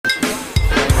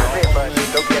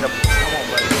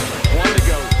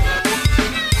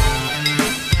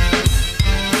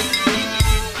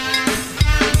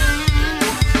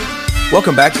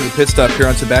Welcome back to the Pit Stop here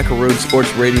on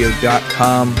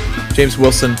TobaccoRoadSportsRadio.com. James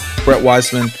Wilson, Brett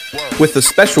Wiseman, with a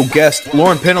special guest,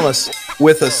 Lauren Pinellas,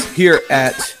 with us here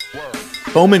at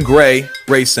Bowman Gray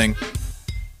Racing.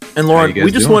 And Lauren,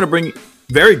 we just want to bring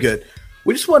very good.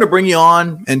 We just want to bring you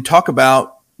on and talk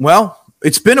about, well,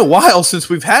 it's been a while since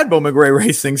we've had Bowman Gray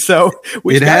Racing, so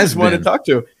we just want to talk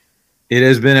to. It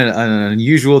has been an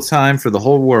unusual time for the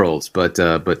whole world, but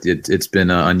it's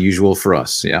been unusual for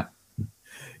us. Yeah.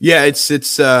 Yeah, it's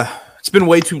been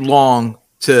way too long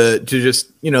to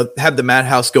just have the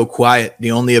Madhouse go quiet. The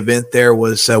only event there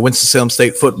was Winston-Salem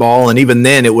State football, and even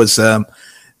then it was to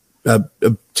I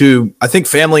think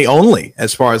family only,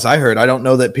 as far as I heard. I don't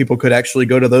know that people could actually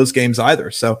go to those games either.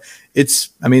 So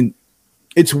it's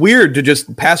weird to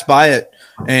just pass by it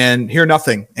and hear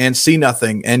nothing and see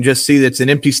nothing and just see that it's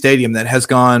an empty stadium that has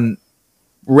gone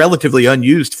relatively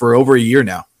unused for over a year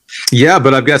now. Yeah,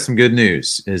 but I've got some good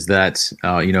news. Is that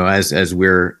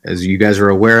as you guys are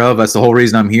aware of, that's the whole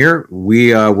reason I'm here.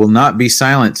 We will not be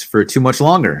silent for too much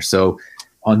longer. So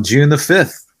on June the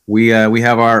 5th, we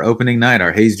have our opening night,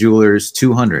 our Hayes Jewelers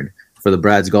 200 for the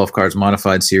Brad's Golf Carts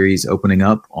Modified Series, opening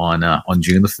up on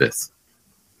June the 5th.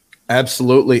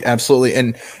 Absolutely,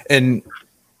 and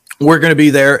we're going to be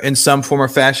there in some form or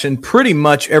fashion pretty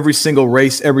much every single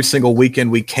race, every single weekend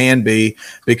we can be,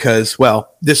 because,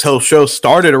 well, this whole show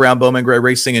started around Bowman Gray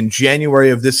Racing in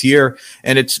January of this year,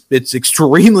 and it's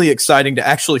extremely exciting to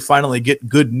actually finally get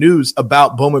good news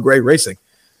about Bowman Gray Racing.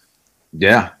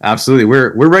 Yeah, absolutely.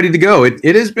 We're ready to go.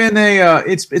 It has been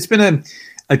it's been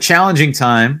a challenging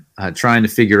time trying to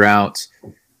figure out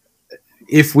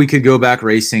if we could go back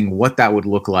racing, what that would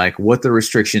look like, what the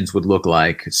restrictions would look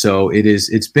like. So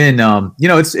it's been,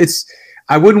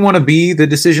 I wouldn't want to be the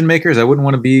decision makers. I wouldn't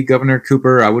want to be Governor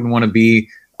Cooper. I wouldn't want to be,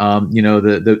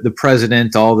 the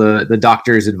president, all the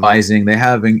doctors advising. They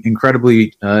have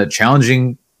incredibly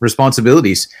challenging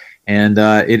responsibilities. And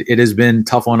it has been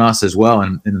tough on us as well.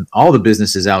 And all the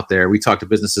businesses out there, we talk to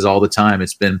businesses all the time.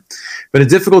 It's been a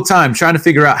difficult time trying to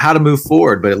figure out how to move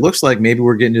forward. But it looks like maybe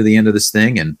we're getting to the end of this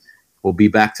thing and we'll be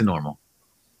back to normal.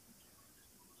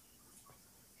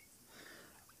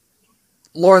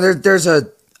 Lauren, there's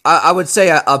I would say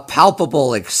a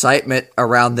palpable excitement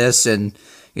around this, and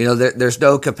there's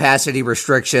no capacity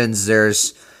restrictions.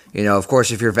 There's of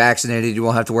course, if you're vaccinated, you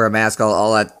won't have to wear a mask,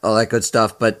 all that good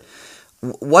stuff. But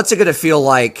what's it going to feel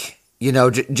like,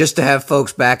 just to have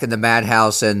folks back in the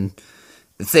Madhouse and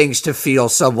things to feel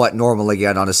somewhat normal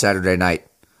again on a Saturday night?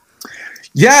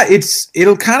 Yeah,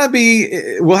 it'll kind of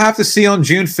be, we'll have to see on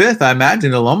June 5th. I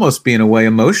imagine it'll almost be in a way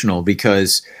emotional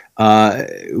because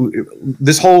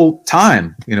this whole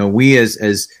time, we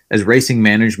as racing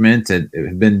management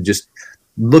have been just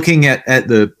looking at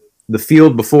the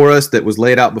field before us that was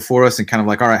laid out before us and kind of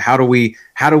like, all right, how do we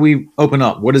open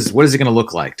up? What is it going to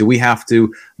look like? Do we have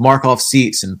to mark off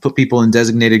seats and put people in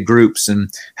designated groups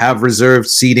and have reserved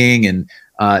seating? And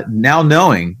now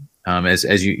knowing,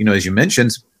 as you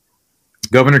mentioned,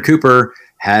 Governor Cooper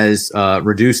has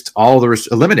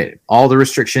eliminated all the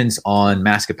restrictions on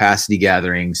mass capacity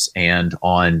gatherings and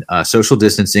on social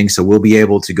distancing. So we'll be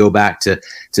able to go back to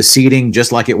seating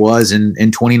just like it was in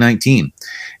 2019.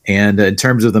 And in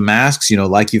terms of the masks,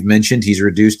 like you've mentioned, he's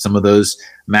reduced some of those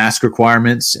mask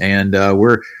requirements, and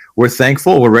we're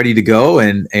thankful. We're ready to go,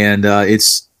 and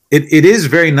it is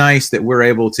very nice that we're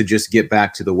able to just get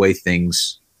back to the way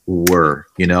things were.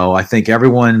 I think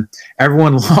everyone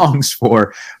longs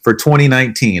for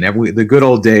 2019, the good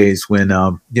old days when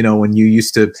when you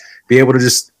used to be able to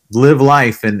just live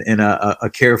life in a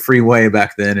carefree way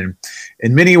back then. And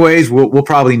in many ways, we'll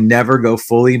probably never go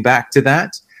fully back to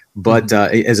that, but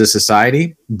as a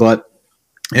society, but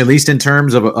at least in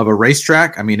terms of a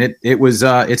racetrack, I mean,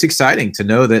 it's exciting to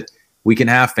know that we can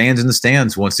have fans in the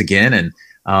stands once again, and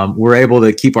we're able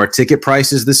to keep our ticket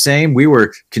prices the same. We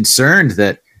were concerned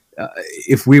that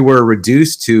if we were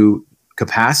reduced to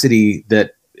capacity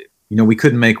that we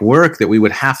couldn't make work, that we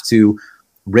would have to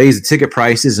raise the ticket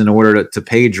prices in order to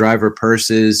pay driver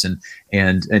purses and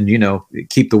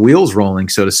keep the wheels rolling,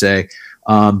 so to say.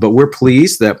 But we're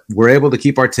pleased that we're able to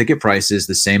keep our ticket prices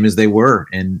the same as they were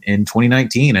in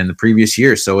 2019 and the previous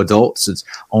year. So adults, it's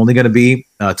only going to be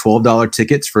 $12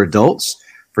 tickets for adults.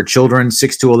 For children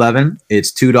 6 to 11,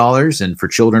 it's $2, and for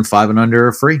children 5 and under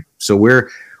are free. So we're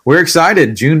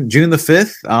excited. June the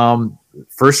 5th.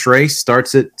 First race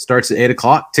starts at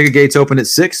 8:00. Ticket gates open at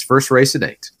 6. First race at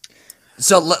 8.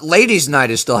 So ladies'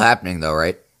 night is still happening, though,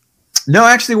 right? No,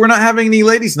 actually, we're not having any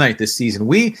ladies' night this season.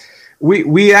 We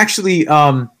actually,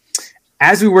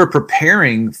 as we were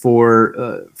preparing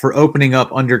for opening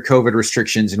up under COVID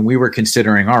restrictions, and we were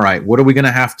considering, all right, what are we going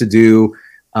to have to do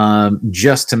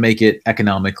just to make it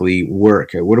economically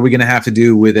work? What are we going to have to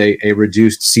do with a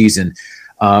reduced season?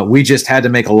 We just had to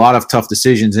make a lot of tough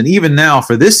decisions. And even now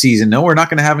for this season, no, we're not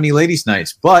going to have any ladies'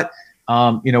 nights. But,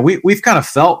 we've kind of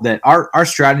felt that our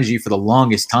strategy for the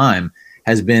longest time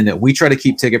has been that we try to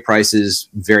keep ticket prices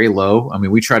very low. I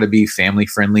mean, we try to be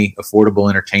family-friendly, affordable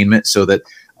entertainment so that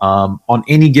on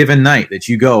any given night that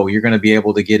you go, you're going to be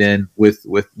able to get in with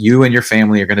you and your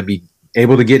family are going to be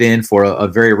able to get in for a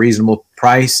very reasonable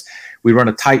price. We run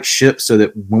a tight ship so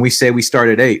that when we say we start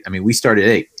at 8, I mean, we start at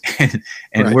 8 and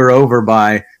right. We're over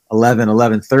by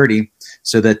 11:30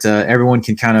 so that everyone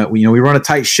can kind of, we run a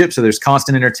tight ship. So there's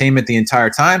constant entertainment the entire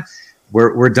time.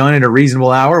 We're done at a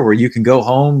reasonable hour where you can go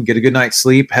home, get a good night's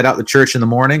sleep, head out to church in the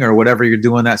morning or whatever you're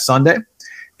doing that Sunday.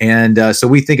 And so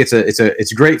we think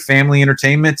it's great family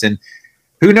entertainment, and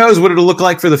who knows what it'll look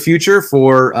like for the future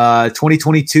for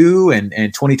 2022 and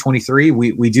 2023.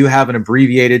 We do have an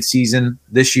abbreviated season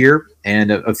this year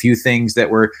and a few things that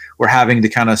we're having to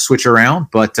kind of switch around.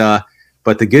 But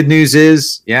the good news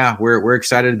is, we're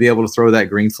excited to be able to throw that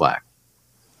green flag.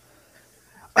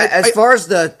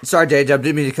 Sorry, Dave, I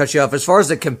didn't mean to cut you off. As far as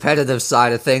the competitive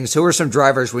side of things, who are some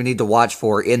drivers we need to watch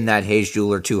for in that Hayes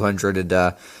Jeweler 200 and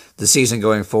the season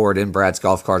going forward in Brad's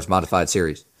Golf Carts Modified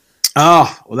Series?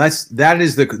 Oh, well, that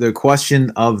is the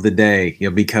question of the day,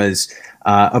 because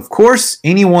of course,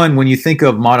 anyone, when you think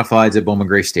of modifieds at Bowman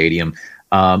Gray Stadium,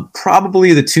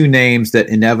 probably the two names that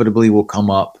inevitably will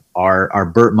come up are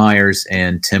Burt Myers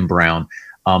and Tim Brown.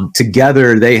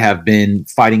 Together, they have been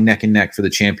fighting neck and neck for the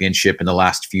championship in the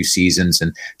last few seasons,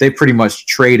 and they pretty much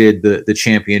traded the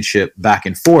championship back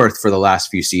and forth for the last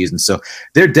few seasons. So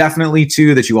they're definitely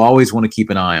two that you always want to keep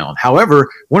an eye on. However,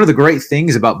 one of the great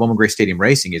things about Bowman Gray Stadium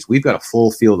Racing is we've got a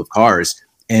full field of cars,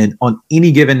 and on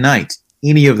any given night,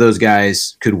 any of those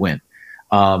guys could win.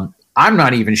 I'm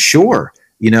not even sure.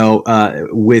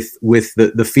 With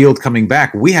the field coming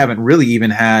back, we haven't really even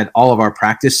had all of our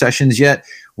practice sessions yet.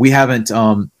 We haven't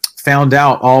found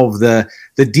out all of the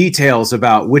details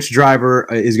about which driver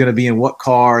is going to be in what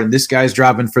car, and this guy's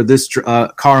driving for this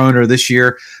car owner this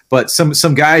year. But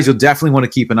some guys you'll definitely want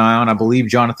to keep an eye on. I believe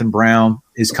Jonathan Brown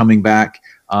is coming back.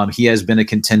 He has been a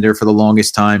contender for the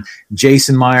longest time.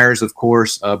 Jason Myers, of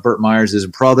course, Burt Myers is a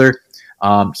brother.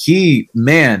 I've thought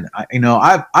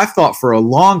for a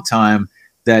long time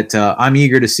that I'm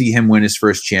eager to see him win his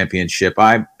first championship.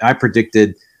 I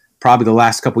predicted probably the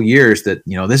last couple years that,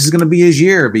 this is going to be his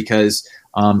year because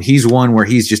he's one where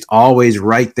he's just always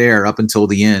right there up until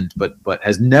the end, but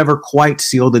has never quite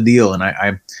sealed the deal. And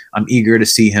I'm eager to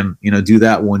see him, do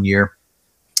that one year.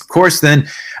 Of course, then,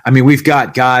 we've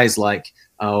got guys like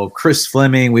Chris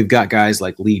Fleming. We've got guys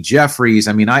like Lee Jeffries.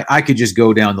 I could just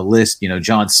go down the list,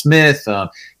 John Smith,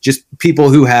 just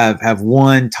people who have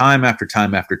won time after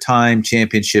time after time,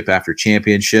 championship after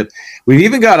championship. We've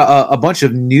even got a bunch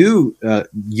of new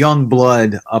young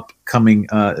blood upcoming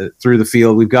through the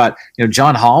field. We've got,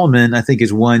 John Holloman, I think,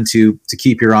 is one to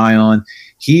keep your eye on.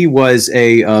 He was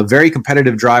a very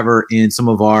competitive driver in some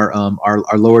of our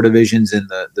lower divisions in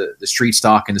the street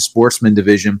stock and the sportsman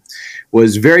division.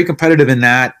 Was very competitive in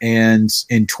that, and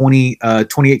in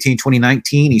 2018,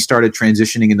 2019, he started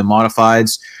transitioning into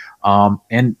modifieds.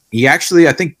 And he actually,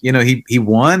 I think, he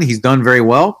won. He's done very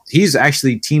well. He's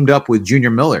actually teamed up with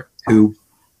Junior Miller, who,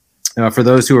 for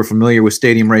those who are familiar with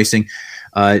stadium racing,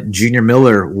 Junior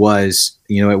Miller was,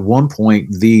 at one point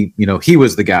he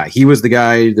was the guy. He was the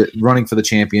guy that running for the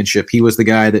championship. He was the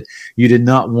guy that you did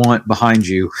not want behind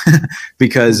you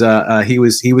because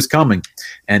he was coming,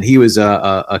 and he was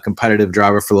a competitive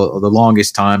driver for the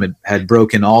longest time. And had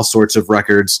broken all sorts of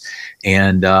records,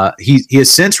 and he has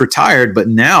since retired. But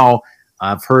now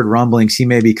I've heard rumblings he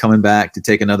may be coming back to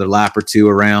take another lap or two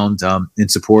around in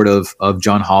support of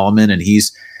John Holloman, and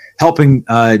he's helping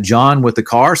John with the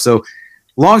car. So.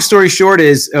 Long story short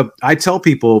is I tell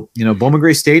people, Bowman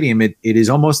Gray Stadium, it is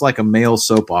almost like a male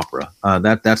soap opera.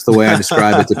 That's the way I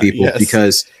describe it to people.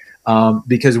 Yes.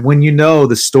 because when you know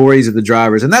the stories of the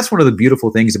drivers, and that's one of the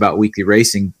beautiful things about weekly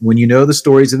racing, when you know the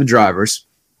stories of the drivers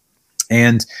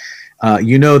and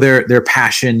their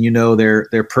passion,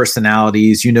 their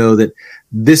personalities, that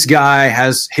this guy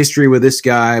has history with this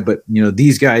guy, but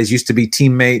these guys used to be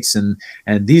teammates, and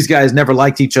these guys never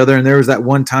liked each other. And there was that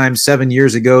one time 7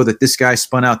 years ago that this guy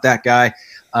spun out that guy.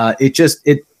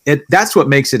 That's what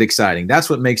makes it exciting. That's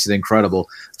what makes it incredible,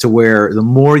 to where the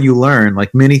more you learn,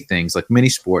 like many things, like many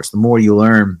sports, the more you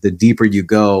learn, the deeper you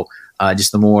go,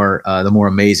 just the more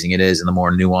amazing it is and the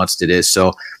more nuanced it is.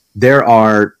 So there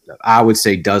are, I would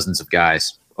say, dozens of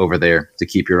guys over there to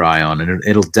keep your eye on, and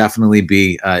it'll definitely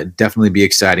be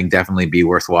exciting, definitely be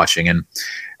worth watching. And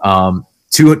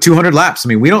 200 laps. I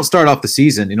mean, we don't start off the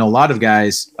season. A lot of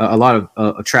guys, a lot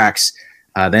of tracks,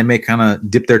 they may kind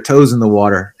of dip their toes in the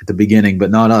water at the beginning,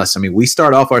 but not us. I mean, we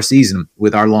start off our season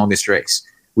with our longest race.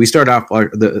 We start off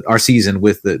our season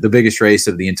with the biggest race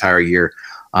of the entire year.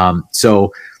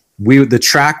 So the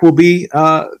track will be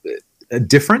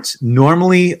different.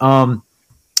 Normally,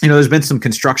 there's been some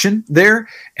construction there,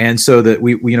 and so that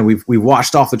we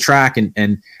washed off the track,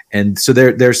 and so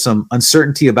there's some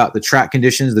uncertainty about the track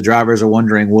conditions. The drivers are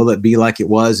wondering, will it be like it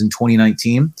was in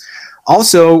 2019?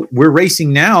 Also, we're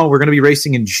racing now. We're going to be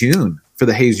racing in June for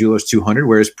the Hayes Jewelers 200,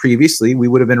 whereas previously we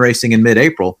would have been racing in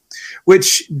mid-April,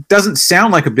 which doesn't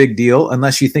sound like a big deal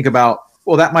unless you think about,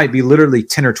 well, that might be literally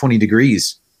 10 or 20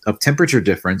 degrees of temperature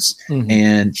difference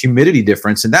and humidity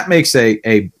difference, and that makes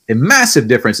a massive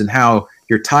difference in how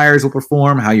your tires will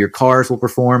perform, how your cars will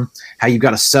perform, how you've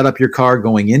got to set up your car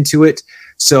going into it.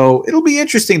 So it'll be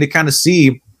interesting to kind of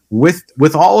see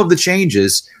with all of the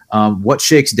changes what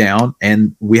shakes down.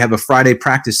 And we have a Friday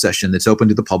practice session that's open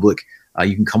to the public.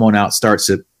 You can come on out. Starts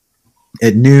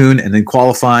at noon, and then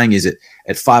qualifying is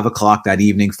at 5 o'clock that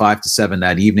evening, 5 to 7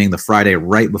 that evening, the Friday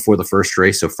right before the first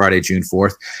race, so Friday, June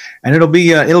 4th. And it'll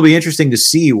be interesting to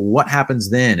see what happens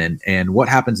then and what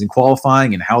happens in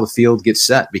qualifying and how the field gets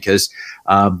set, because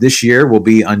this year will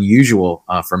be unusual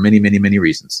for many, many, many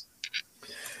reasons.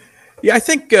 Yeah, I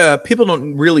think people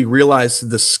don't really realize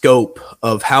the scope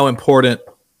of how important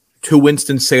to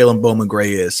Winston-Salem Bowman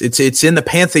Gray is. It's in the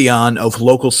pantheon of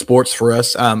local sports for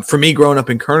us. For me, growing up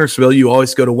in Kernersville, you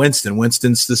always go to Winston.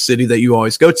 Winston's the city that you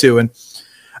always go to. And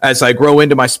as I grow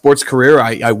into my sports career,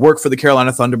 I work for the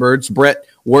Carolina Thunderbirds. Brett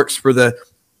works for the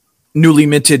newly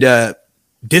minted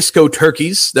Disco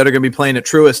Turkeys that are going to be playing at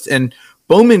Truist. And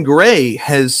Bowman Gray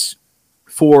has,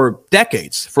 for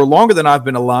decades, for longer than I've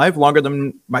been alive, longer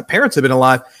than my parents have been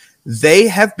alive, they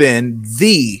have been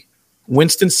the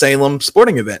Winston-Salem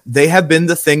sporting event. They have been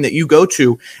the thing that you go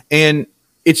to, and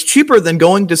it's cheaper than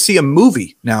going to see a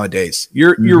movie nowadays.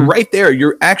 You're right there.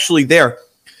 You're actually there.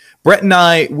 Brett and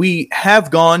I, we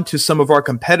have gone to some of our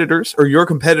competitors or your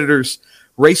competitors'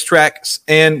 racetracks,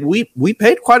 and we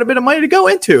paid quite a bit of money to go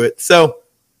into it. So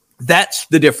that's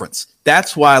the difference.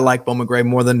 That's why I like Bowman Gray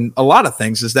more than a lot of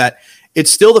things, is that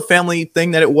it's still the family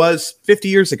thing that it was 50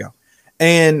 years ago.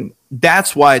 And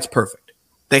that's why it's perfect.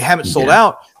 They haven't sold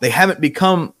out. They haven't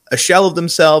become a shell of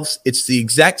themselves. It's the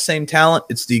exact same talent.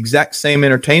 It's the exact same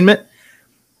entertainment.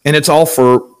 And it's all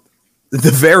for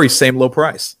the very same low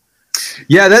price.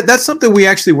 Yeah, that's something we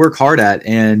actually work hard at.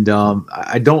 And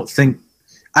I don't think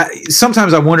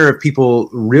sometimes I wonder if people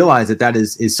realize that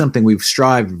is something we've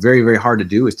strived very, very hard to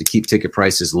do, is to keep ticket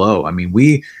prices low. I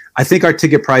mean, I think our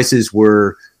ticket prices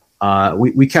were,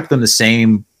 we kept them the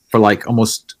same for like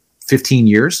almost 15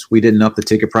 years. We didn't up the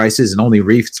ticket prices, and only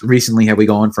recently have we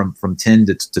gone from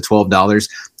 $10 to $12.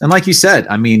 And like you said,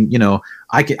 I mean,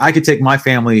 I could take my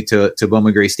family to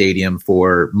Bowman Gray Stadium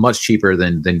for much cheaper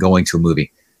than going to a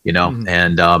movie.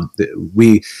 And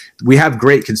we have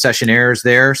great concessionaires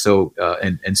there, so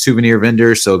and souvenir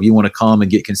vendors. So if you want to come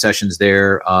and get concessions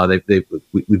there,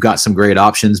 we've got some great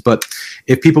options. But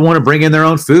if people want to bring in their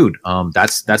own food,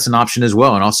 that's an option as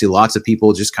well. And I'll see lots of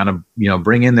people just kind of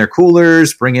bring in their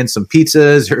coolers, bring in some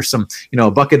pizzas or some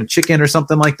a bucket of chicken or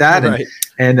something like that, right.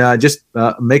 and just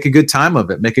make a good time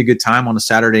of it. Make a good time on a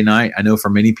Saturday night. I know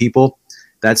for many people,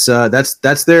 that's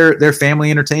their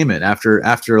family entertainment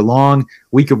after a long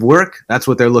week of work. That's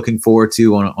what they're looking forward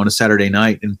to on a Saturday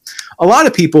night. And a lot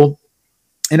of people,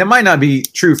 and it might not be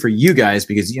true for you guys,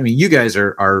 because you guys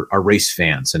are race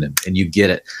fans and you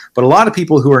get it. But a lot of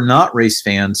people who are not race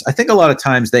fans, I think a lot of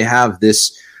times they have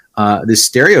this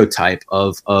stereotype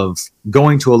of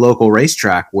going to a local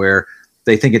racetrack where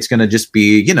they think it's going to just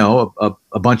be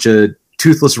a bunch of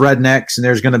toothless rednecks, and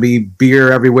there's going to be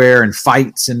beer everywhere and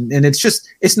fights, and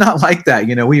it's not like that.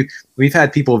 We've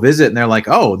had people visit and they're like,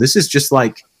 oh, this is just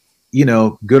like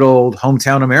good old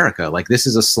hometown America. Like, this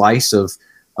is a slice of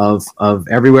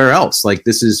everywhere else. Like,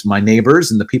 this is my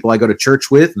neighbors and the people I go to church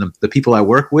with and the people I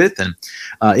work with, and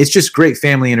it's just great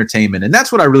family entertainment. And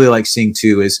that's what I really like seeing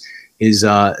too, is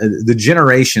the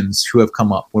generations who have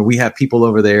come up, where we have people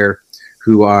over there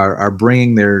who are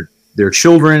bringing their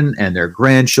children and their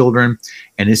grandchildren,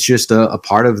 and it's just a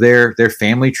part of their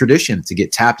family tradition to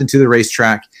get tapped into the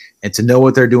racetrack and to know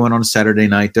what they're doing on a Saturday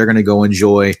night. They're going to go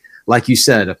enjoy, like you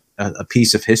said, a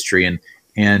piece of history.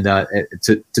 And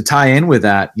to tie in with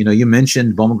that, you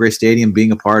mentioned Bowman Gray Stadium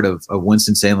being a part of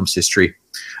Winston-Salem's history.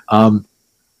 I'll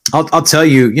tell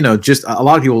you, just a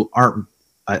lot of people aren't,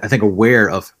 I think, aware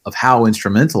of how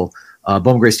instrumental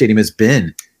Bowman Gray Stadium has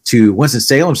been to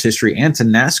Winston-Salem's history and to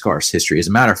NASCAR's history. As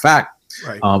a matter of fact,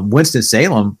 Right.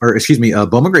 Winston-Salem,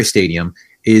 Bowman Gray Stadium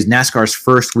is NASCAR's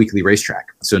first weekly racetrack.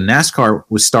 So NASCAR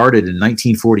was started in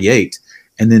 1948,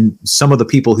 and then some of the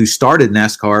people who started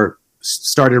NASCAR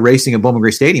started racing at Bowman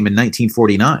Gray Stadium in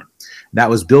 1949. That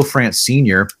was Bill France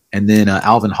Sr. and then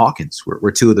Alvin Hawkins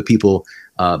were two of the people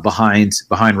behind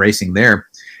racing there.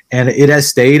 And it has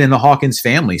stayed in the Hawkins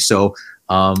family. So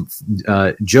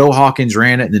Joe Hawkins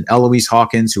ran it, and then Eloise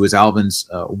Hawkins, who was Alvin's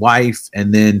wife,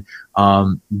 and then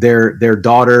their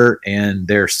daughter and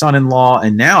their son-in-law,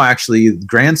 and now actually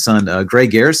grandson, Gray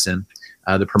Garrison,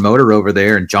 the promoter over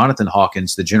there, and Jonathan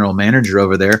Hawkins, the general manager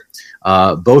over there.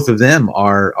 Both of them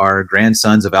are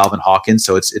grandsons of Alvin Hawkins,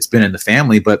 so it's been in the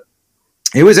family. But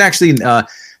it was actually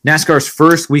NASCAR's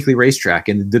first weekly racetrack,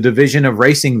 and the division of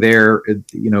racing there,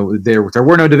 there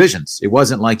were no divisions. It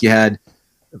wasn't like you had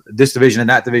this division and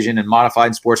that division and modified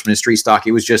and sportsman and street stock.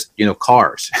 It was just,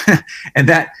 cars. And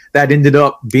that ended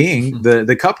up being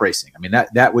the cup racing. I mean,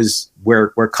 that was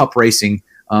where cup racing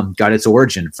got its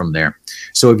origin from there.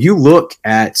 So if you look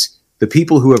at the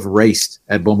people who have raced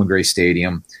at Bowman Gray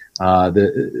Stadium,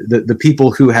 the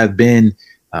people who have been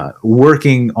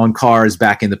working on cars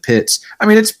back in the pits, I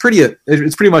mean, it's pretty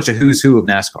much a who's who of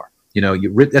NASCAR.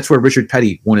 That's where Richard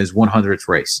Petty won his 100th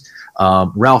race.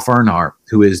 Ralph Earnhardt,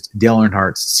 who is Dale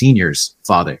Earnhardt Sr.'s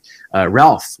father.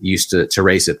 Ralph used to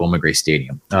race at Bowman Gray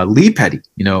Stadium. Lee Petty,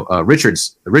 Richard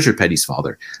Petty's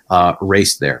father,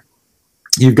 raced there.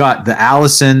 You've got the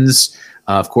Allisons,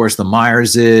 of course, the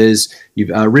Myerses. You've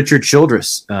Richard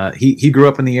Childress. He grew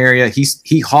up in the area.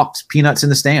 He hawked peanuts in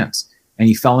the stands, and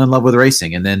he fell in love with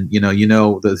racing. And then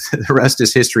the rest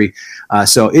is history.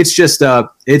 So it's just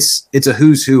it's a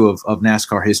who's who of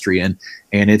NASCAR history, and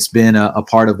it's been a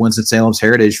part of Winston-Salem's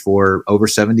heritage for over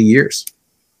 70 years.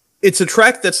 It's a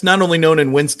track that's not only known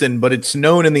in Winston, but it's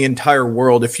known in the entire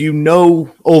world. If you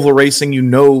know oval racing, you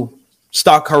know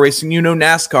stock car racing, you know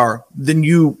NASCAR, then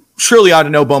you surely ought to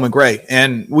know Bowman Gray.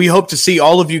 And we hope to see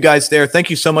all of you guys there. Thank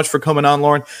you so much for coming on,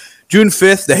 Lauren. June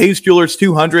 5th, the Hayes Jewelers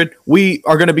 200. We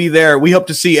are going to be there. We hope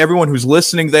to see everyone who's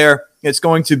listening there. It's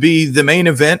going to be the main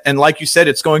event. And like you said,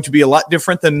 it's going to be a lot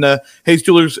different than the Hayes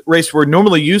Jewelers race we're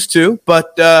normally used to.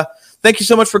 But thank you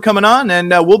so much for coming on, and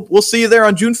we'll see you there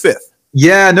on June 5th.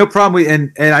 Yeah, no problem.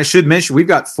 And I should mention, we've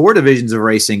got 4 divisions of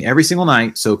racing every single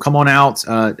night. So come on out.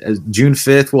 June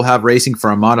 5th, we'll have racing for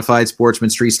our modified sportsman,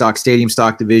 street stock, stadium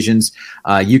stock divisions.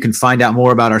 You can find out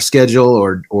more about our schedule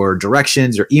or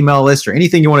directions or email list or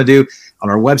anything you want to do on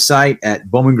our website at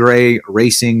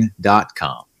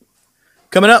bowmangrayracing.com.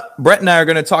 Coming up, Brett and I are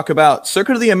going to talk about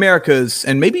Circuit of the Americas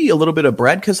and maybe a little bit of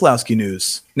Brad Keselowski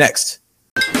news. Next.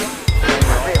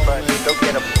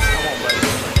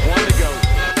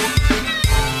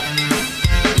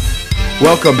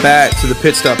 Welcome back to the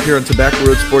Pit Stop here on Tobacco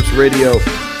Road Sports Radio,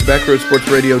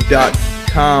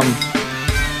 tobaccaroadsportsradio.com.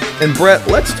 And Brett,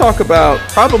 let's talk about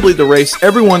probably the race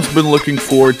everyone's been looking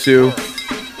forward to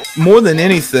more than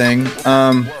anything.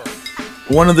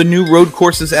 One of the new road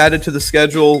courses added to the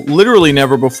schedule, literally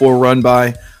never before run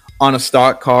by on a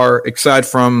stock car, aside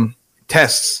from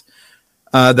tests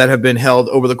that have been held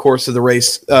over the course of the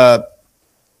race.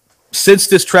 Since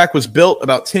this track was built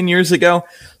about 10 years ago,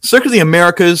 Circuit of the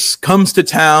Americas comes to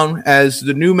town as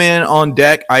the new man on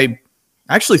deck. I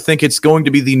actually think it's going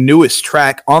to be the newest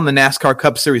track on the NASCAR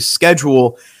Cup Series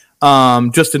schedule,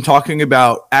 just in talking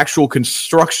about actual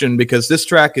construction, because this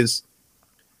track is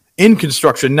in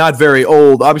construction, not very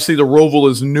old. Obviously, the Roval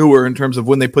is newer in terms of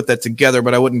when they put that together,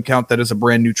 but I wouldn't count that as a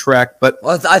brand new track. But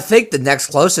I think the next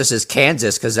closest is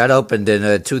Kansas, because that opened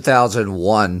in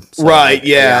 2001. So, right?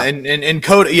 Yeah, and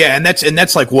Coda, yeah, and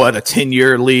that's like what, a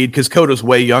 10-year lead, because Coda's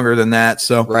way younger than that.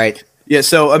 So right. Yeah,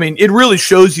 so I mean, it really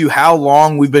shows you how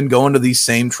long we've been going to these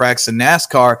same tracks in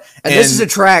NASCAR. And this is a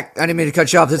track. I didn't mean to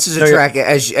cut you off. This is a track,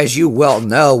 as you well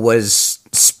know, was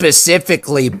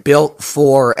specifically built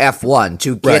for F1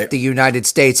 to get the United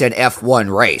States an F1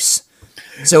 race.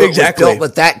 So it was built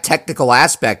with that technical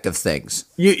aspect of things.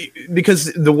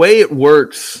 Because the way it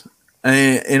works,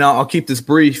 and I'll keep this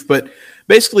brief, but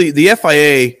basically the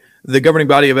FIA, the governing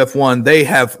body of F1, they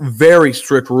have very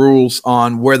strict rules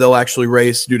on where they'll actually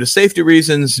race due to safety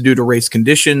reasons, due to race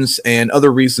conditions, and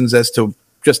other reasons as to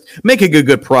just making a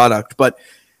good product. But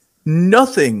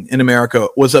nothing in America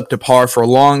was up to par for a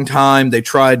long time. They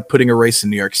tried putting a race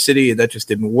in New York City. That just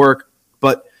didn't work.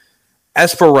 But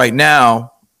as for right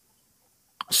now,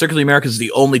 Circuit of the Americas is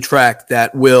the only track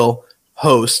that will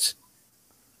host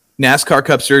NASCAR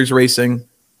Cup Series racing,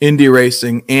 Indy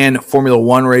racing, and Formula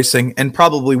One racing, and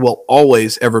probably will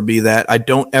always ever be that. I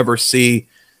don't ever see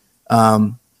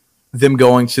them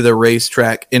going to the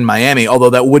racetrack in Miami, although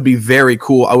that would be very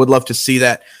cool. I would love to see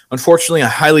that. Unfortunately, I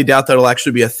highly doubt that'll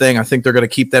actually be a thing. I think they're going to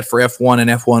keep that for F1 and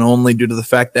F1 only due to the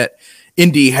fact that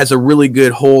Indy has a really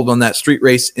good hold on that street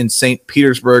race in St.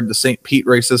 Petersburg, the St. Pete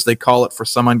races, they call it for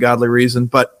some ungodly reason.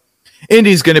 But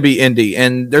Indy's going to be Indy,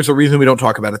 and there's a reason we don't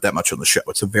talk about it that much on the show.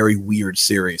 It's a very weird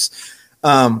series.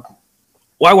 Why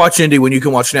watch Indy when you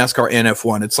can watch NASCAR and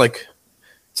F1? It's like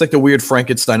the weird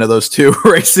Frankenstein of those two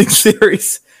racing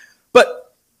series.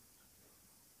 But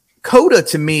COTA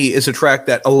to me is a track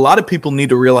that a lot of people need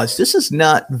to realize this is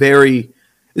not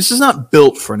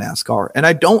built for NASCAR. And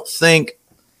I don't think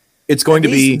it's going to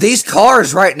be. These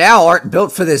cars right now aren't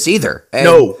built for this either. And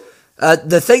no.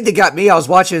 The thing that got me, I was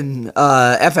watching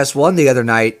FS1 the other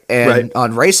night and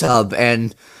on Race Hub,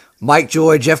 and Mike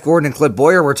Joy, Jeff Gordon, and Clint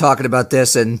Boyer were talking about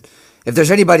this. And if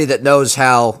there's anybody that knows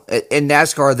how, in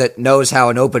NASCAR, that knows how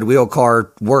an open wheel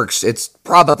car works, it's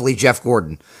probably Jeff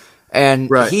Gordon. And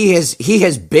he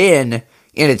has been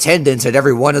in attendance at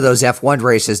every one of those F1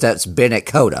 races that's been at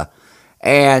COTA.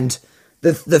 And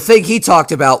the thing he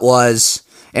talked about was,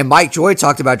 and Mike Joy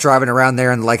talked about driving around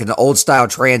there in like an old style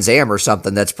Trans Am or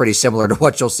something that's pretty similar to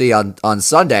what you'll see on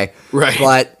Sunday. Right.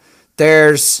 But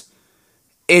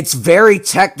it's very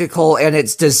technical, and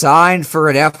it's designed for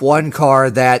an F1 car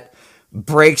that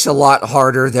brakes a lot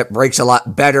harder, that brakes a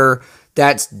lot better,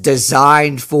 that's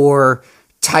designed for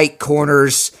tight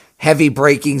corners, heavy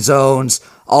braking zones,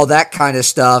 all that kind of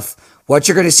stuff. What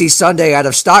you're going to see Sunday out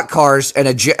of stock cars and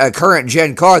a current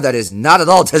gen car that is not at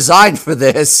all designed for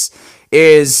this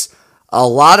is a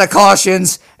lot of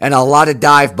cautions and a lot of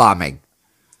dive bombing.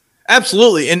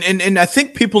 Absolutely. And I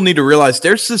think people need to realize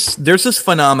there's this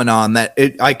phenomenon that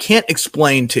I can't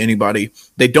explain to anybody.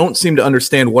 They don't seem to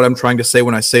understand what I'm trying to say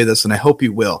when I say this, and I hope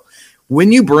you will.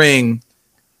 When you bring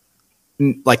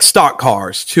like stock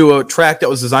cars to a track that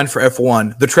was designed for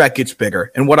F1, the track gets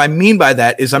bigger. And what I mean by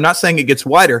that is I'm not saying it gets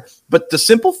wider, but the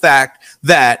simple fact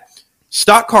that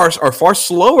stock cars are far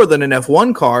slower than an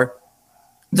F1 car,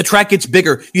 the track gets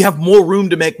bigger. You have more room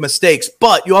to make mistakes,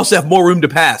 but you also have more room to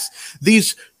pass.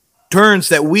 These turns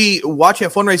that we watch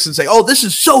F1 races and say, oh, this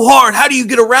is so hard. How do you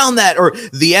get around that? Or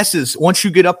the S's, once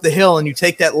you get up the hill and you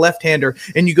take that left-hander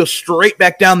and you go straight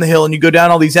back down the hill and you go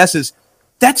down all these S's,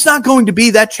 that's not going to be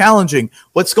that challenging.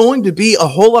 What's going to be a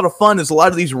whole lot of fun is a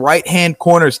lot of these right-hand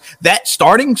corners. That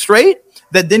starting straight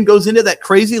that then goes into that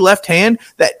crazy left hand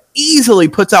that easily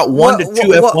puts out one to two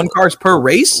F1 cars per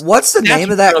race. What's the name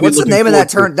of that? What's the name of that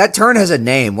turn? That turn has a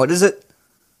name. What is it?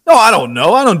 No, I don't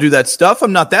know. I don't do that stuff.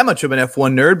 I'm not that much of an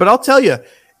F1 nerd, but I'll tell you,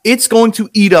 it's going to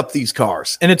eat up these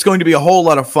cars, and it's going to be a whole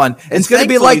lot of fun. It's going to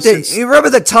be like you remember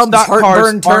the Tums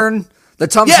Hartburn turn? The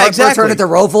Tums Hartburn turn at the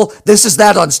Roval? This is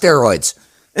that on steroids.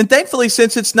 And thankfully,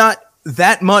 since it's not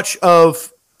that much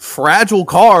of fragile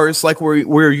cars like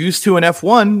we're used to in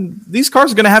F1, these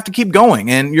cars are going to have to keep going,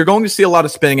 and you're going to see a lot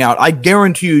of spinning out. I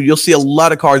guarantee you'll see a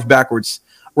lot of cars backwards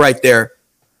right there.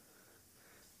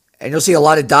 And you'll see a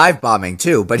lot of dive bombing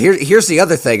too. But here's the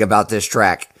other thing about this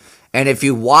track. And if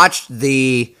you watched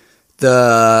the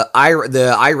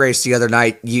iRace the other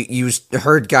night, you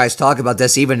heard guys talk about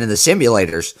this even in the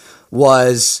simulators,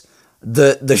 was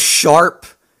the sharp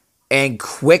and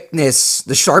quickness,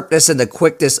 the sharpness and the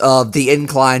quickness of the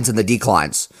inclines and the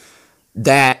declines.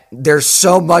 That there's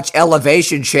so much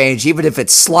elevation change, even if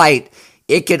it's slight,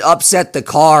 it can upset the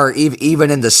car even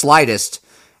in the slightest.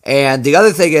 And the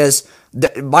other thing is,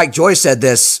 Mike Joy said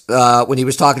this when he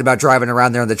was talking about driving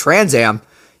around there in the Trans Am.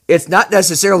 It's not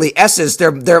necessarily S's.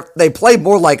 They play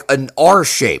more like an R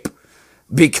shape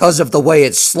because of the way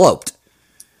it's sloped.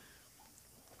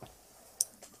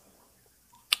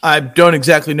 I don't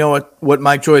exactly know what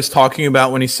Mike Joy is talking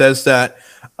about when he says that.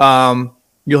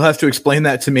 You'll have to explain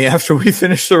that to me after we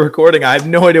finish the recording. I have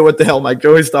no idea what the hell Mike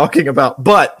Joy is talking about.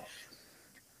 But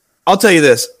I'll tell you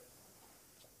this.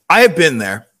 I have been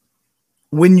there.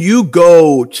 When you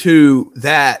go to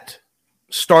that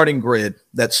starting grid,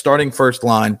 that starting first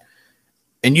line,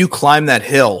 and you climb that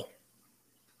hill,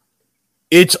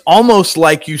 it's almost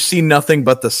like you see nothing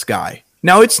but the sky.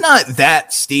 Now, it's not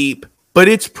that steep, but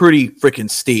it's pretty freaking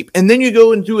steep. And then you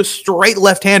go and do a straight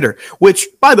left-hander, which,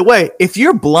 by the way, if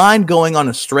you're blind going on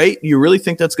a straight, you really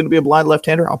think that's going to be a blind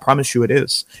left-hander? I'll promise you it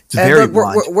is. It's very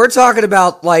blind. We're talking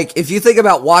about, like, if you think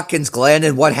about Watkins Glen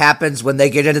and what happens when they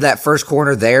get into that first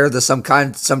corner there, the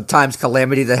sometimes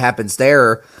calamity that happens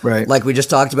there, right? Like we just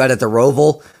talked about at the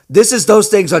Roval. This is those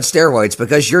things on steroids,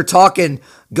 because you're talking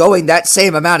going that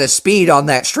same amount of speed on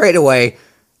that straightaway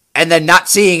and then not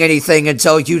seeing anything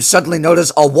until you suddenly notice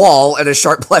a wall and a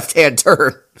sharp left-hand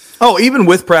turn. Oh, even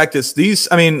with practice,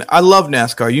 I love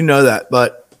NASCAR, you know that,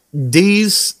 but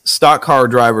these stock car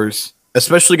drivers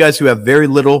especially guys who have very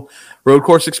little road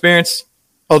course experience,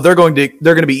 they're going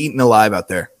to be eaten alive out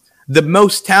there. The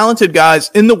most talented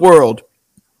guys in the world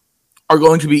are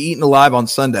going to be eaten alive on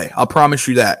Sunday. I'll promise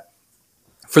you that.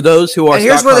 For those who are, and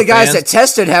here's where the guys that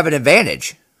tested have an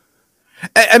advantage.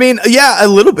 I mean, yeah, a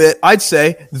little bit. I'd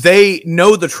say they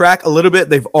know the track a little bit.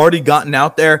 They've already gotten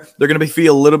out there. They're going to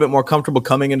feel a little bit more comfortable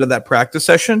coming into that practice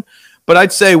session. But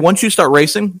I'd say once you start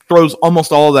racing, throws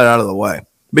almost all of that out of the way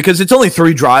because it's only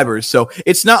 3 drivers. So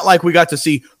it's not like we got to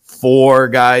see 4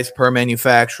 guys per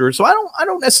manufacturer. So I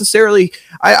don't necessarily,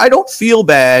 I don't feel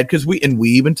bad because we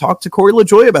even talked to Corey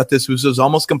LaJoie about this, who was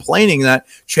almost complaining that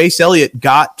Chase Elliott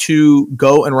got to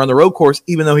go and run the road course,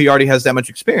 even though he already has that much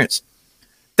experience.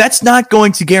 That's not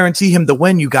going to guarantee him the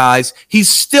win, you guys. He's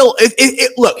still,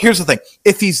 look, here's the thing.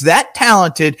 If he's that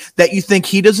talented that you think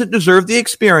he doesn't deserve the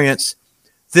experience,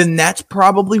 then that's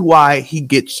probably why he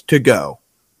gets to go.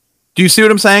 Do you see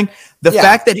what I'm saying? The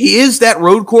fact that he is that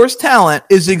road course talent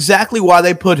is exactly why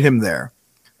they put him there.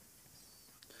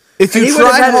 If you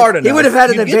tried hard enough, he would have had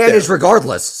an advantage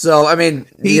regardless. So, I mean,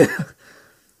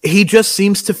 he just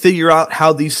seems to figure out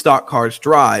how these stock cars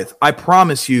drive. I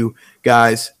promise you,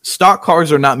 guys, stock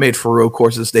cars are not made for road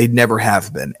courses. They never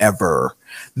have been, ever.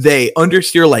 They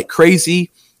understeer like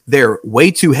crazy. They're way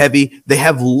too heavy. They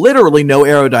have literally no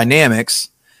aerodynamics.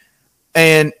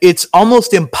 And it's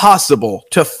almost impossible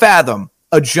to fathom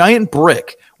a giant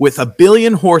brick with 1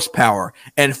 billion horsepower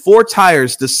and 4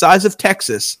 tires the size of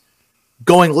Texas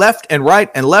going left and right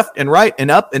and left and right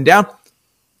and up and down.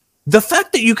 The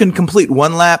fact that you can complete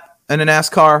 1 lap in a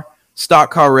NASCAR stock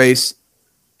car race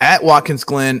at Watkins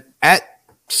Glen, at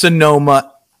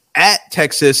Sonoma, at at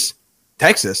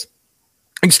Circuit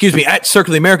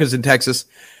of the Americas in Texas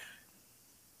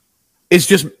is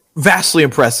just vastly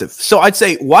impressive. So I'd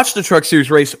say watch the Truck Series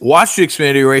race, watch the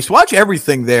Xfinity race, watch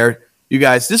everything there, you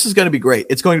guys. This is going to be great.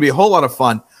 It's going to be a whole lot of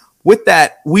fun. With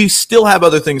that, we still have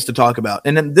other things to talk about.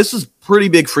 And then this is pretty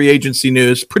big free agency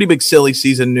news, pretty big silly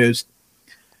season news.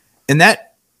 And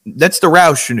that's the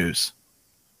Roush news.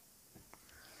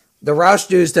 The Roush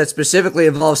news that specifically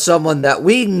involves someone that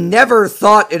we never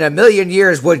thought in a million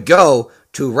years would go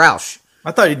to Roush.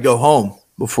 I thought he'd go home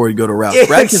before he'd go to Roush. Yeah,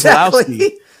 Brad exactly.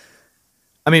 Keselowski.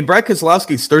 I mean, Brad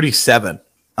Keselowski's 37.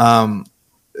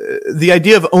 The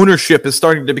idea of ownership is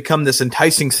starting to become this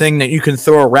enticing thing that you can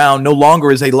throw around. No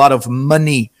longer is a lot of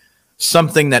money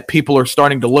something that people are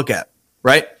starting to look at,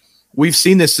 right? We've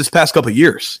seen this past couple of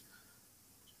years.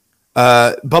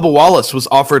 Bubba Wallace was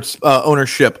offered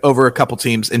ownership over a couple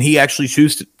teams, and he actually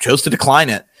chose to decline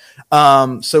it.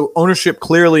 So ownership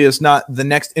clearly is not the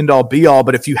next end-all be-all,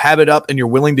 but if you have it up and you're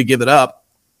willing to give it up,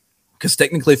 because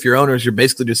technically if you're owners, you're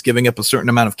basically just giving up a certain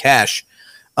amount of cash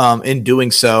in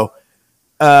doing so.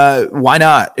 Why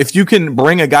not? If you can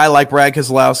bring a guy like Brad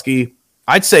Keselowski,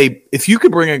 I'd say if you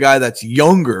could bring a guy that's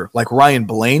younger, like Ryan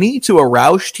Blaney, to a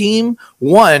Roush team,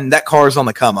 one, that car is on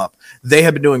the come up. They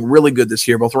have been doing really good this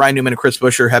year. Both Ryan Newman and Chris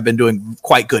Buescher have been doing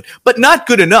quite good, but not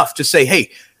good enough to say, hey,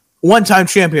 one-time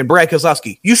champion Brad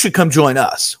Keselowski, you should come join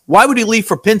us. Why would he leave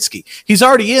for Penske? He's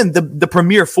already in the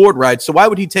premier Ford ride, so why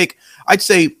would he take, I'd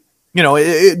say,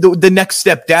 the next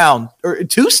step down, or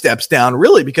 2 steps down,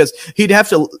 really, because he'd have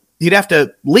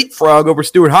to leapfrog over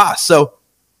Stewart-Haas. So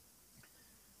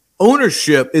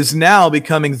ownership is now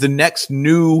becoming the next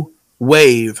new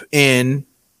wave in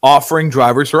offering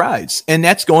drivers rides, and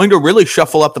that's going to really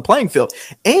shuffle up the playing field.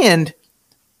 And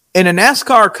in a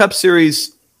NASCAR Cup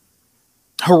Series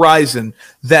horizon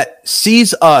that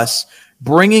sees us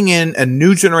bringing in a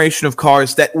new generation of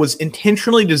cars that was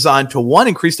intentionally designed to, one,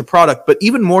 increase the product, but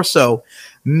even more so,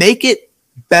 make it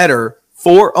better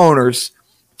for owners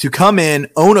to come in,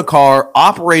 own a car,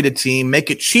 operate a team,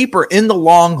 make it cheaper in the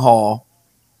long haul.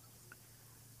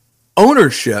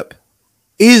 Ownership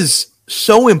is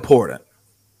so important.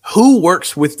 Who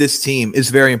works with this team is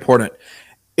very important.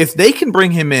 If they can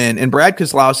bring him in, and Brad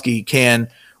Keselowski can,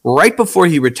 right before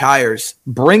he retires,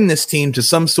 bring this team to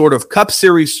some sort of Cup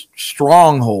Series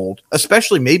stronghold,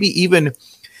 especially maybe even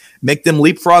make them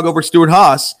leapfrog over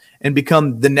Stewart-Haas and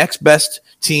become the next best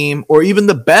team or even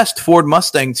the best Ford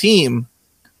Mustang team,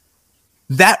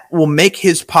 that will make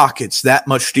his pockets that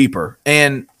much deeper.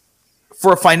 And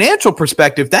for a financial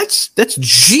perspective, that's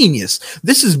genius.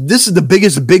 This is the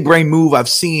biggest big brain move I've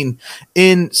seen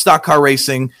in stock car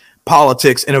racing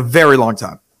politics in a very long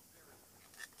time.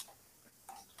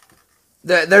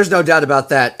 There's no doubt about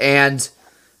that. And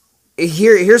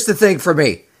here's the thing for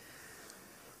me.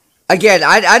 Again,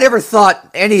 I never thought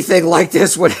anything like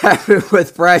this would happen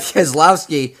with Brad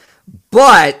Keselowski,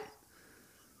 but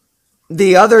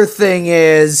the other thing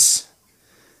is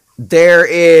there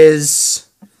is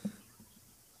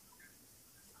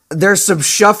there's some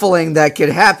shuffling that could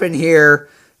happen here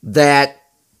that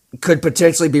could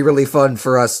potentially be really fun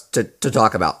for us to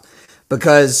talk about.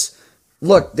 Because,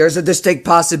 look, there's a distinct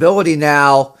possibility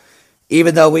now,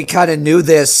 even though we kind of knew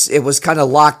this, it was kind of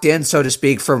locked in, so to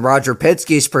speak, from Roger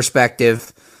Penske's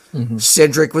perspective.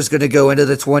 Cindric was going to go into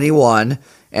the 21,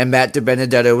 and Matt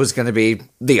DiBenedetto was going to be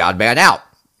the odd man out.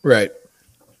 Right.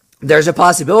 There's a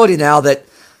possibility now that,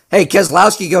 hey,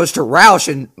 Keselowski goes to Roush,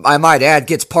 and I might add,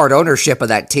 gets part ownership of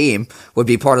that team, would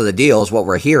be part of the deal, is what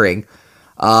we're hearing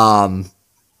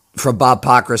from Bob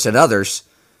Pockrass and others.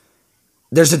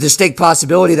 There's a distinct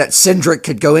possibility that Cindric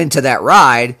could go into that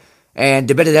ride, and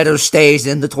DiBenedetto stays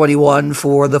in the 21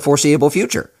 for the foreseeable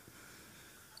future.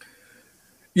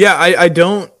 Yeah, I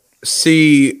don't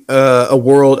see a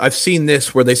world. I've seen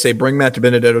this where they say bring Matt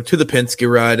DiBenedetto to the Penske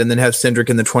ride and then have Cindric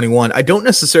in the 21. I don't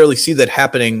necessarily see that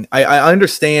happening. I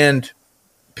understand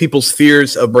people's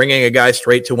fears of bringing a guy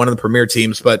straight to one of the premier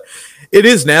teams, but it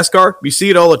is NASCAR. You see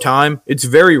it all the time. It's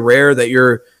very rare that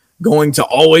you're going to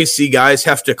always see guys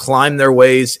have to climb their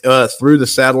ways through the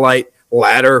satellite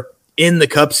ladder in the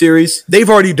Cup Series. They've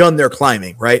already done their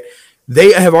climbing, right?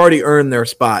 They have already earned their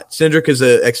spot. Cindric is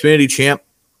an Xfinity champ.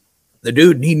 The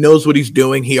dude, he knows what he's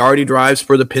doing. He already drives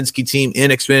for the Penske team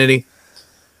in Xfinity.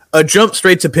 A jump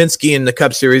straight to Penske in the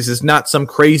Cup Series is not some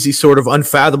crazy sort of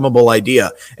unfathomable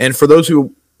idea. And for those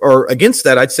who are against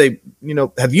that, I'd say,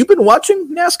 have you been watching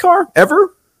NASCAR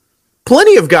ever?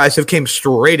 Plenty of guys have came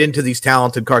straight into these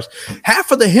talented cars.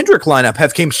 Half of the Hendrick lineup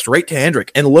have came straight to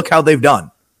Hendrick, and look how they've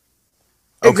done.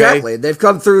 Okay? Exactly. They've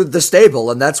come through the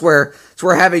stable, and that's where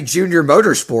having Junior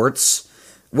Motorsports,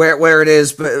 where it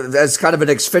is as kind of an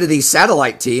Xfinity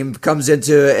satellite team, comes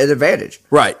into an advantage.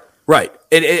 Right.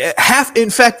 In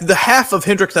fact, the half of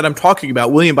Hendrick that I'm talking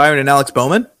about, William Byron and Alex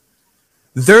Bowman,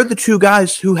 they're the two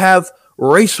guys who have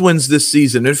race wins this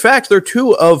season. In fact, they're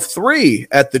 2 of 3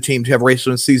 at the team to have race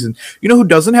wins this season. You know who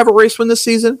doesn't have a race win this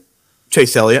season?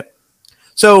 Chase Elliott.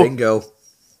 So bingo.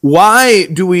 Why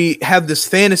do we have this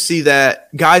fantasy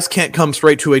that guys can't come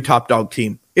straight to a top dog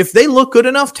team? If they look good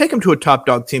enough, take them to a top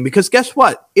dog team, because guess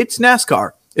what? It's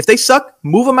NASCAR. If they suck,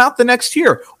 move them out the next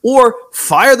year or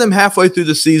fire them halfway through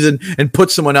the season and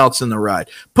put someone else in the ride.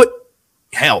 Put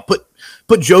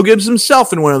Joe Gibbs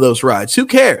himself in one of those rides. Who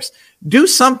cares? Do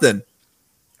something.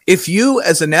 If you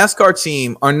as a NASCAR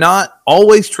team are not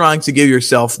always trying to give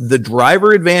yourself the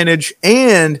driver advantage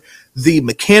and the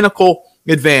mechanical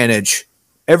advantage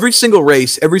every single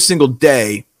race, every single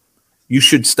day, you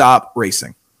should stop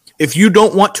racing. If you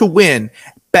don't want to win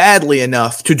badly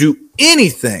enough to do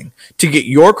anything to get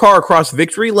your car across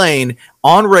victory lane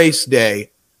on race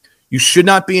day, you should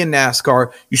not be in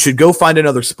NASCAR. You should go find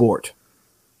another sport.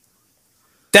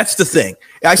 That's the thing.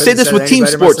 I say this with team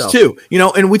sports too,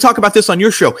 and we talk about this on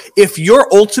your show. If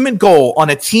your ultimate goal on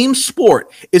a team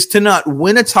sport is to not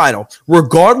win a title,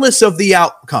 regardless of the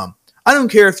outcome, I don't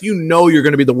care if you're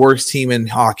going to be the worst team in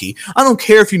hockey. I don't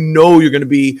care if you're going to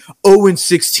be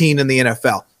 0-16 in the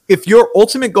NFL. If your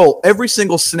ultimate goal, every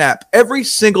single snap, every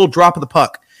single drop of the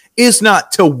puck, is not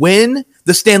to win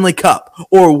the Stanley Cup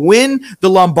or win the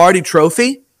Lombardi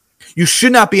Trophy, you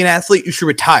should not be an athlete. You should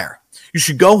retire. You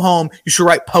should go home. You should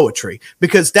write poetry,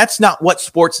 because that's not what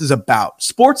sports is about.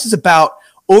 Sports is about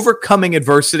overcoming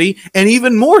adversity, and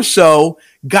even more so,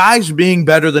 guys being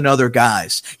better than other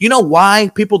guys. You know why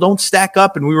people don't stack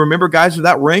up and we remember guys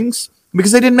without rings?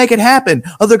 Because they didn't make it happen.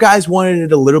 Other guys wanted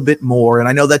it a little bit more. And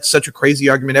I know that's such a crazy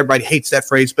argument. Everybody hates that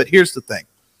phrase. But here's the thing.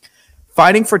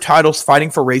 Fighting for titles, fighting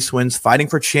for race wins, fighting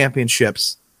for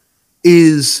championships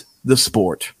is the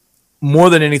sport more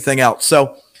than anything else.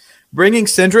 So bringing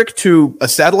Cindric to a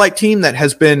satellite team that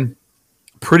has been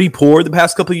pretty poor the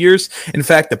past couple of years. In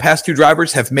fact, the past 2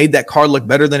 drivers have made that car look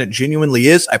better than it genuinely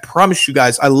is. I promise you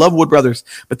guys, I love Wood Brothers,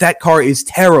 but that car is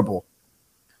terrible.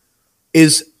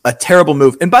 Is a terrible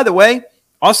move. And by the way,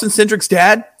 Austin Cindric's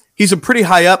dad, he's a pretty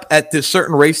high up at this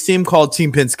certain race team called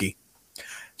Team Penske.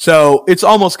 So it's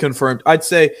almost confirmed. I'd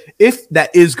say if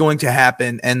that is going to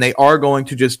happen and they are going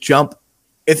to just jump,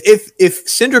 if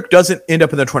Cindric doesn't end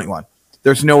up in the 21,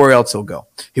 there's nowhere else he'll go.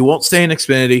 He won't stay in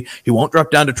Xfinity. He won't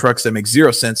drop down to trucks. That makes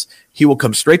zero sense. He will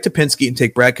come straight to Penske and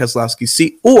take Brad Keselowski's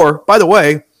seat. Or, by the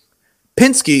way,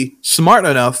 Penske, smart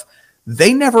enough,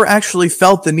 they never actually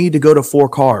felt the need to go to 4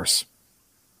 cars.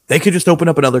 They could just open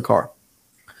up another car.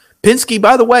 Penske,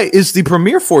 by the way, is the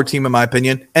premier Ford team, in my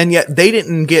opinion, and yet they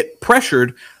didn't get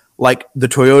pressured like the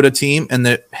Toyota team and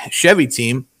the Chevy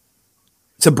team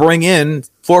to bring in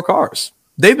 4 cars.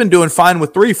 They've been doing fine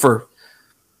with 3 for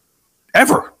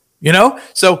ever,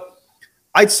 So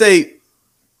I'd say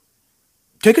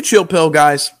take a chill pill,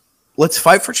 guys. Let's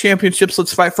fight for championships.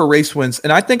 Let's fight for race wins.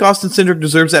 And I think Austin Cindric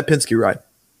deserves that Penske ride.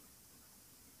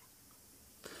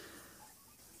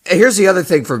 here's the other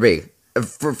thing for me,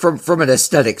 from an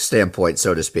aesthetic standpoint,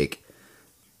 so to speak.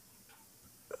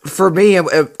 For me,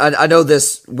 I know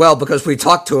this well because we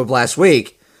talked to him last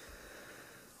week.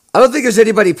 I don't think there's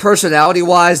anybody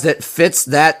personality-wise that fits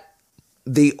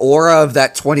the aura of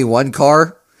that 21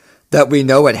 car that we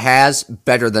know it has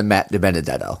better than Matt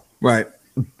DiBenedetto. Right.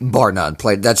 Bar none.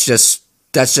 That's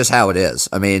just how it is.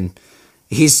 I mean,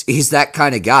 he's that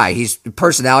kind of guy. He's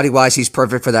personality-wise, he's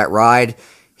perfect for that ride.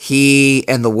 He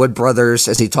and the Wood brothers,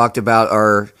 as he talked about,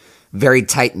 are very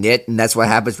tight-knit, and that's what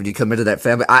happens when you come into that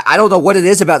family. I don't know what it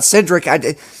is about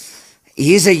Cindric.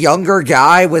 He's a younger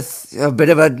guy with a bit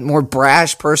of a more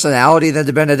brash personality than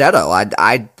DiBenedetto.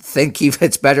 I think he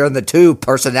fits better in the two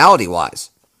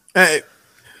personality-wise. I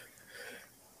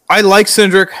like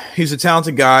Cindric. He's a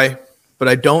talented guy, but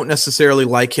I don't necessarily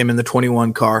like him in the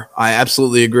 21 car. I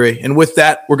absolutely agree. And with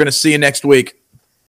that, we're going to see you next week.